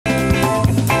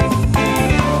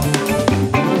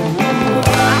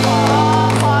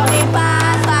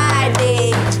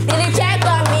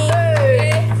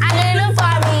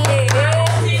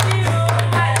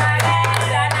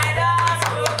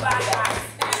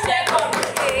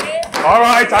All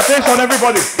right, attention,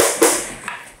 everybody.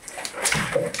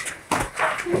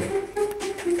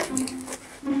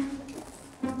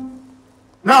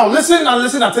 Now, listen and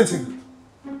listen attentively.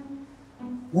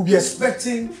 We'll be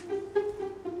expecting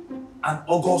an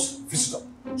August visitor.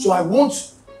 So I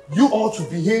want you all to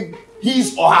behave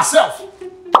his or herself.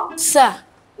 Sir,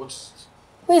 What is it?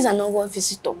 who is an August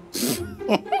visitor?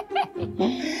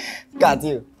 Got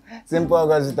you. Simple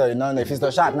August visitor, you know, the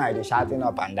visitor shout now, they're shouting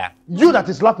up and down. You that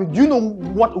is laughing, do you know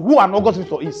who an August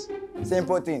visitor is?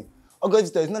 Simple thing. August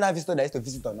visitor is not that visitor that used to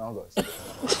visit on August. Look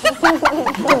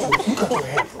at your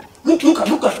head. Look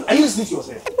at. Are you listening to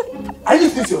yourself? Are you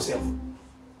listening to yourself?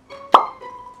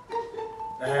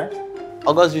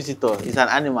 August visitor is an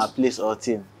animal, place, or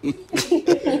thing. Your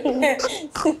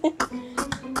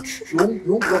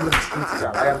own problem is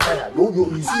critical. I am tired.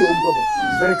 You see your own problem.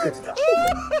 It's very critical.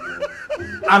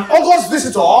 An August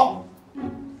visitor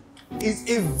is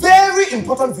a very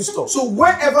important visitor. So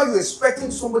wherever you're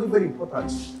expecting somebody very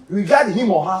important, regard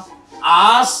him or her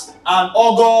as an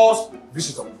August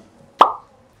visitor.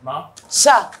 Ma?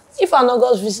 Sir, if an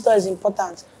August visitor is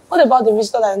important, what about the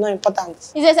visitor that is not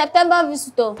important? He's a September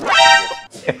visitor. Look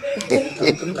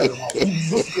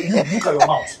at your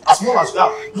mouth. As small as you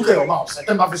are, look at your mouth.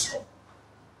 September visitor.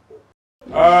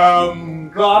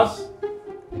 Class,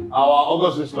 our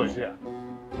August visitor is here.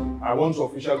 I want to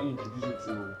officially introduce you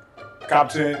to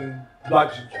Captain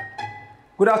Black Ginger.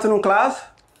 Good afternoon, class.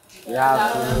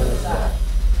 Yeah.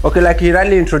 Okay, like he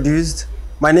rightly introduced,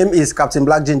 my name is Captain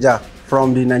Black Ginger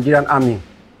from the Nigerian Army.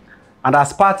 And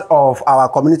as part of our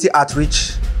community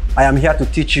outreach, I am here to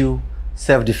teach you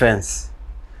self-defense.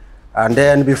 And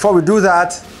then before we do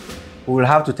that, we will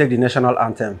have to take the national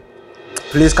anthem.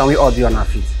 Please, can we all be on our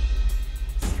feet?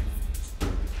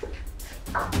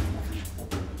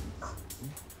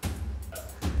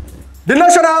 The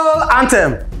national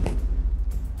anthem.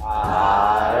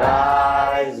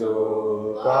 Arise,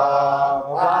 O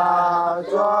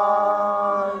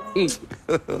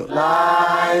compatriot,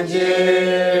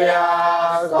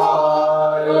 Nigeria's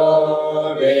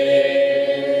glory,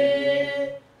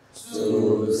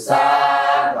 to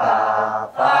serve our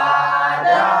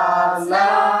father's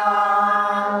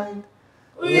land,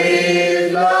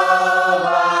 with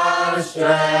love and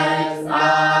strength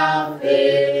and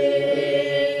faith.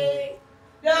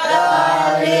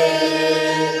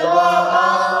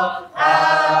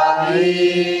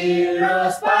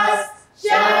 Heroes past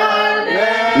shall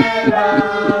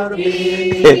never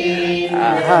be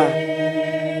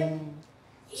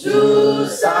to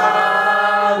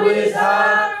serve with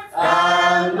heart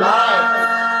and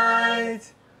might,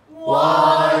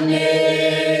 one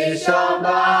nation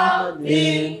bound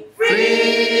in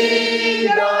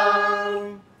freedom,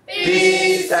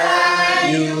 peace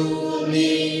and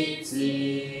unity.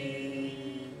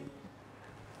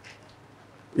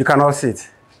 You can all sit.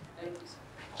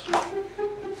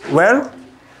 Well,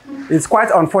 it's quite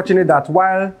unfortunate that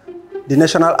while the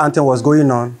national anthem was going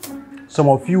on, some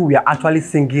of you were actually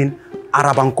singing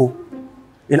Arabanko.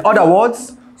 In other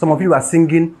words, some of you are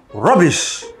singing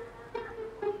rubbish.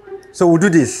 So we'll do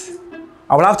this.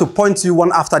 I will have to point to you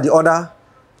one after the other.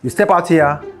 You step out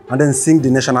here and then sing the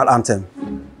national anthem.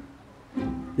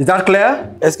 Is that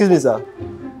clear? Excuse me, sir.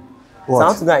 What? I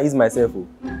want to go and ease myself.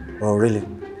 Oh, really?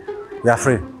 We are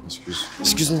free.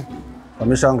 Excuse me.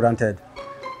 Permission granted.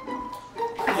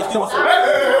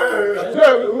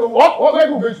 What are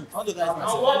you going to?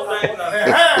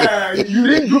 You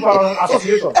didn't group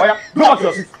association. Oh, yeah. Go back to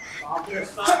your seat.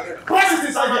 Press it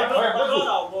inside here. Oh, yeah,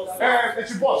 let's go.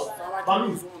 It's your boss.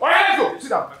 Balloon. Oh, yeah, let's go. Sit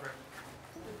down, my friend.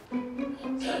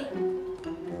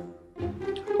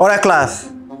 All right, class.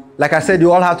 Like I said,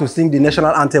 you all have to sing the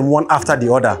national anthem one after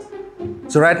the other.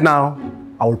 So right now,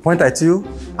 I will point at you,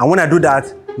 and when I do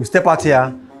that, you step out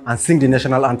here and sing the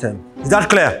national anthem. Is that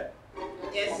clear?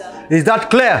 Yes, sir. Is that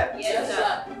clear? Yes,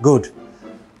 sir. Good.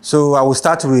 So I will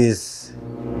start with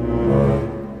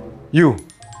you.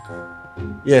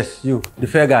 Yes, you, the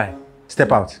fair guy.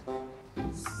 Step out.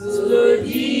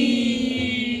 Slowly.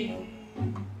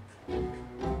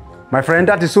 My friend,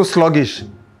 that is so sluggish.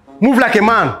 Move like a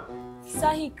man.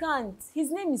 Sir, he can't.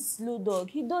 His name is Slow Dog.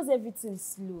 He does everything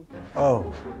slow.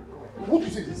 Oh. What do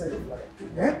you say inside your bladder?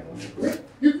 Eh?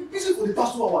 You've been busy for the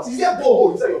past 2 hours. Is there a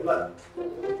borehole inside your bladder?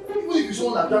 Even if you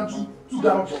someone that drank 2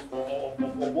 gallons of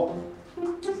water.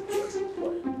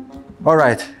 All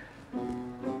right.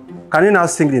 Can you now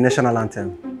sing the national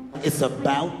anthem? It's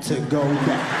about to go down.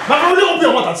 Now, only open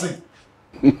your mouth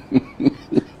and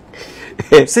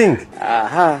sing. Sing.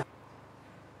 Aha.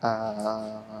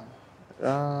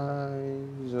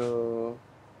 Rise, O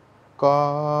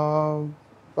compatriot,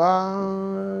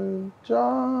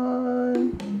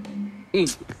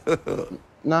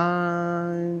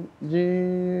 Nigeria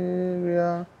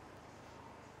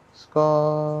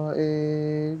score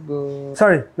a goal.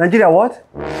 Sorry, Nigeria what?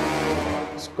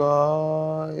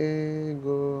 Score a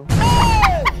goal.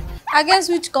 Against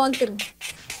which country?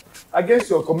 Against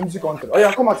your community country. Oh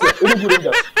yeah, come out here. Enugu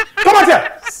Rangers. Come out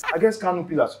here. Against Kanu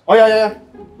Pillars. Oh yeah.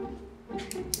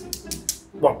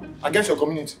 Well, against your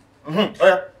community. Oh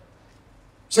yeah.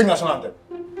 Sing national anthem.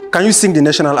 Can you sing the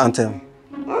national anthem?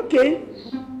 Okay.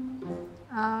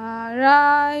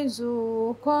 Arise,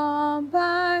 O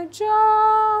compatriots,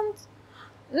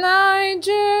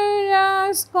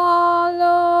 Nigeria's call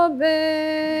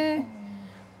obey,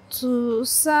 to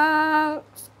serve,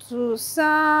 to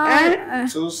Sasia,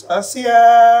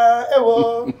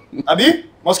 ewo. Abi,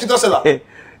 mosquito seller.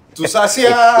 To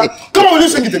Sasia. Come on, will you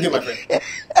sing it again, my friend?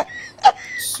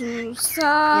 To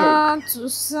serve,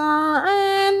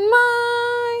 and my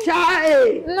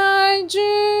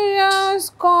Nigeria's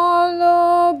call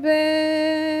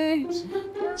obey.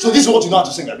 So this is what you know how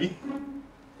to sing, Abi?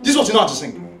 This is what you know how to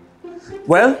sing?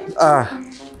 Well,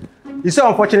 it's so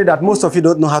unfortunate that most of you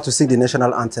don't know how to sing the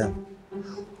national anthem.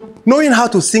 Knowing how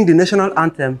to sing the national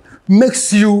anthem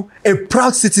makes you a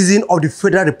proud citizen of the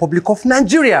Federal Republic of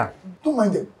Nigeria. Don't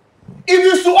mind them. If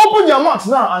you to open your mouth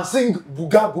now and sing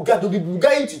Buga, Buga, they'll be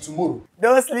Buga into tomorrow.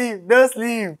 Don't sleep, don't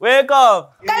sleep. Wake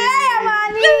up! Wake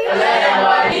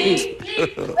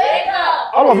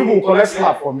up! All of you will collect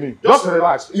slap from me. Just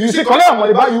relax. You say collect your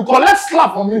money back, you collect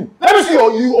slap from me. Let me see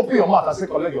you open your mouth and say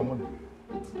collect your money.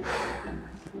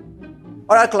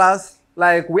 Alright class,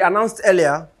 like we announced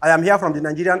earlier, I am here from the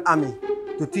Nigerian Army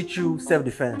to teach you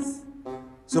self-defense.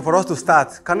 So for us to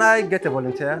start, can I get a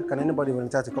volunteer? Can anybody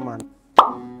volunteer to come on?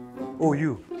 Oh,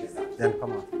 you? Then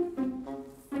come on.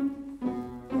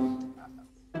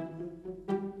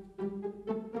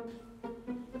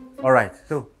 Alright,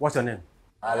 so what's your name?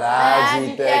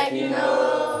 Alaji Tekino.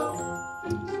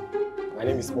 My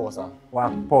name is Paul, sir.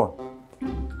 Wow, Paul.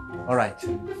 Alright,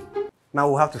 now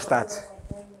we'll have to start.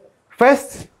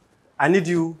 First, I need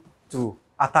you to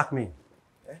attack me.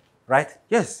 Right?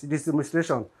 Yes, it is a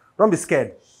demonstration. Don't be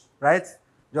scared. Right?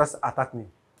 Just attack me.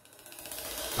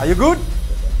 Are you good?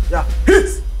 Yeah.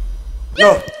 Hit!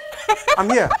 No. I'm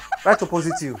here. Right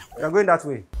opposite you. You're going that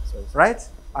way. Right?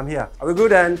 I'm here. Are we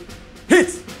good? And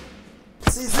hit!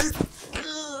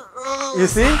 You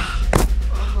see?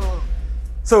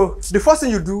 So, the first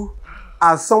thing you do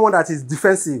as someone that is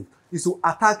defensive is to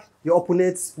attack your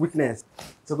opponent's weakness.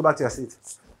 So go back to your seat. Do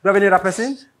you have any other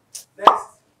person?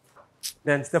 Next.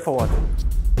 Then step forward.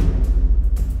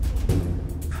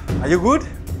 Are you good?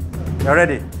 You're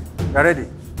ready. You're ready.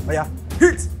 Oh yeah.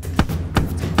 Hit!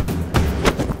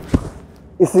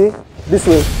 You see? This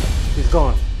way. He's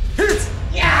gone. Hit!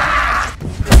 Yeah!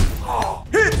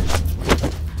 Hit!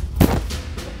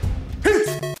 Hit!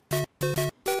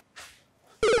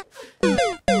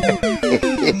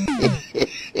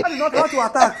 That is not how to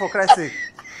attack, for Christ's sake.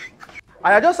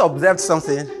 I just observed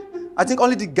something. I think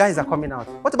only the guys are coming out.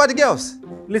 What about the girls?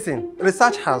 Listen,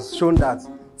 research has shown that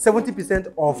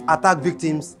 70% of attack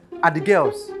victims are the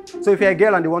girls. So if you're a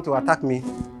girl and you want to attack me,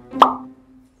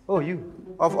 oh, you.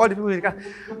 Of all the people you can.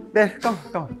 There, come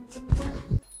on.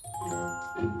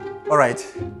 All right,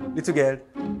 little girl,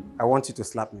 I want you to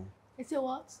slap me. You say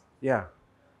what? Yeah,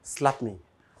 slap me.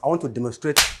 I want to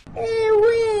demonstrate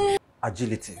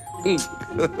agility.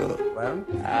 Well,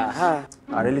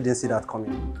 I really didn't see that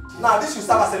coming. Now, this should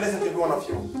serve as a lesson to every one of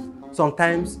you.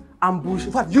 Sometimes ambush,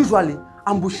 in fact, usually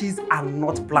ambushes are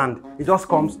not planned. It just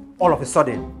comes all of a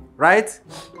sudden, right?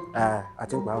 I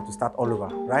think we have to start all over,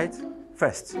 right?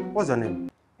 First, what's your name?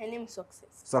 My name is Success.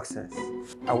 Success.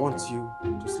 I want you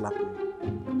to slap me.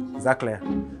 Is that clear?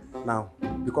 Now,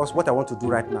 because what I want to do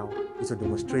right now is to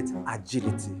demonstrate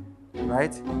agility,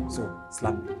 right? So,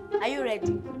 slap me. Are you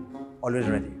ready? Always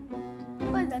ready.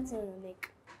 What is that thing on your neck?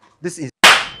 This is...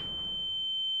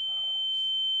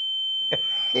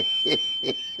 I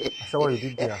saw what you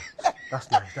did there.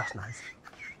 That's nice, that's nice.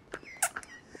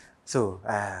 So,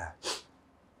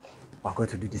 we're going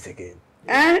to do this again.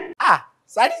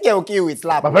 So this girl okay with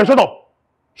slap. My friend, shut up!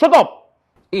 Shut up!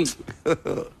 He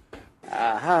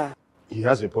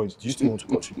has a point. Do you still want to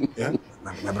continue? Yeah?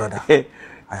 My brother, I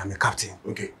am a captain.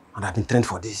 Okay. And I've been trained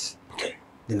for this. Okay.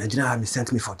 The Nigerian Army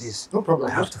sent me for this. No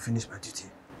problem. I have to finish my duty.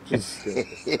 Yes.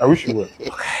 I wish you were.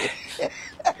 Okay.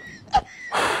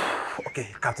 Okay,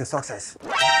 Captain Success.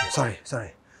 Sorry.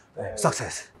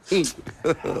 Success.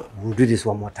 We'll do this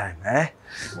one more time, eh?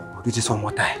 We'll do this one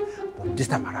more time. But this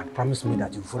time around, promise me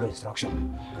that you'll follow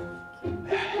instruction.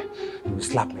 You will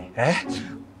slap me, eh?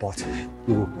 But I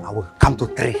will count to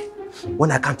 3.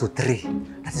 When I count to 3,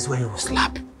 that is when you will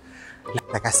slap.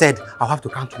 Like I said, I'll have to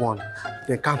count 1,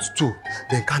 then count 2,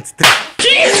 then count 3.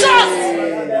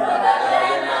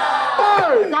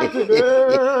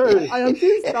 I am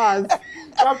seeing stars.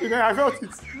 Captain, I felt it.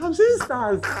 I'm seeing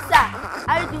stars. Sir, how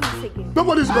are you doing this again?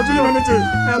 Nobody's continuing anything.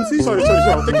 I am seeing. Sorry.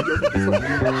 I'll take it.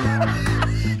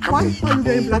 Why are you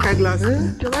wearing black eye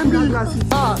glasses? You're wearing black glasses.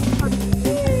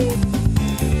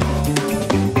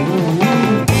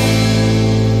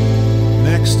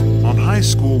 Next on High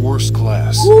School Worst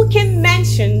Class. Who can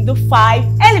mention the 5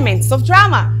 elements of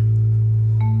drama?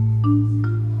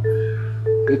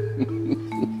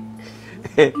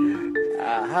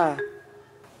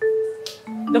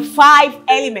 The 5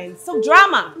 elements of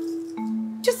drama.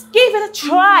 Just give it a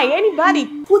try. Anybody,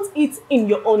 put it in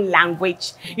your own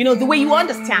language. You know, the way you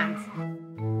understand.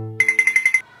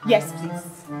 Yes,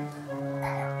 please.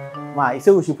 Ma, you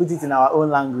say we should put it in our own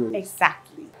language.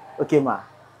 Exactly. Okay, ma.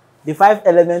 The 5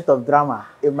 elements of drama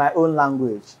in my own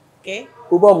language. Okay.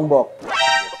 Ubombo.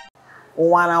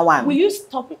 One. Will you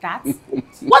stop that?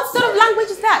 What sort of language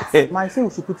is that? Ma, you say we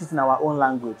should put it in our own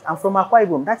language. I'm from Akwa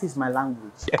Ibom. That is my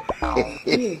language.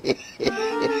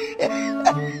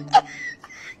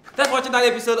 Thanks for watching that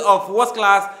episode of Worst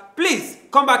Class. Please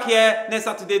come back here next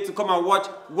Saturday to come and watch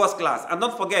Worst Class. And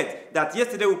don't forget that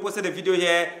yesterday we posted a video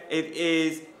here. It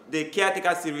is the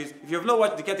Caretaker series. If you have not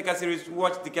watched the Caretaker series,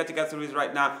 watch the Caretaker series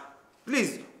right now.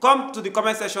 Please come to the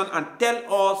comment section and tell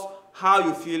us how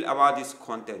you feel about this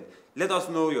content. Let us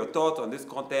know your thoughts on this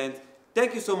content.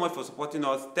 Thank you so much for supporting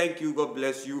us. Thank you. God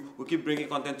bless you. We'll keep bringing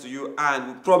content to you, and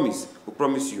we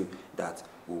promise you that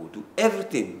we will do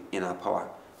everything in our power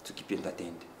to keep you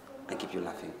entertained and keep you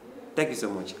laughing. Thank you so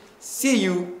much. See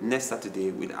you next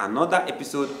Saturday with another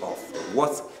episode of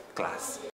Worst Class.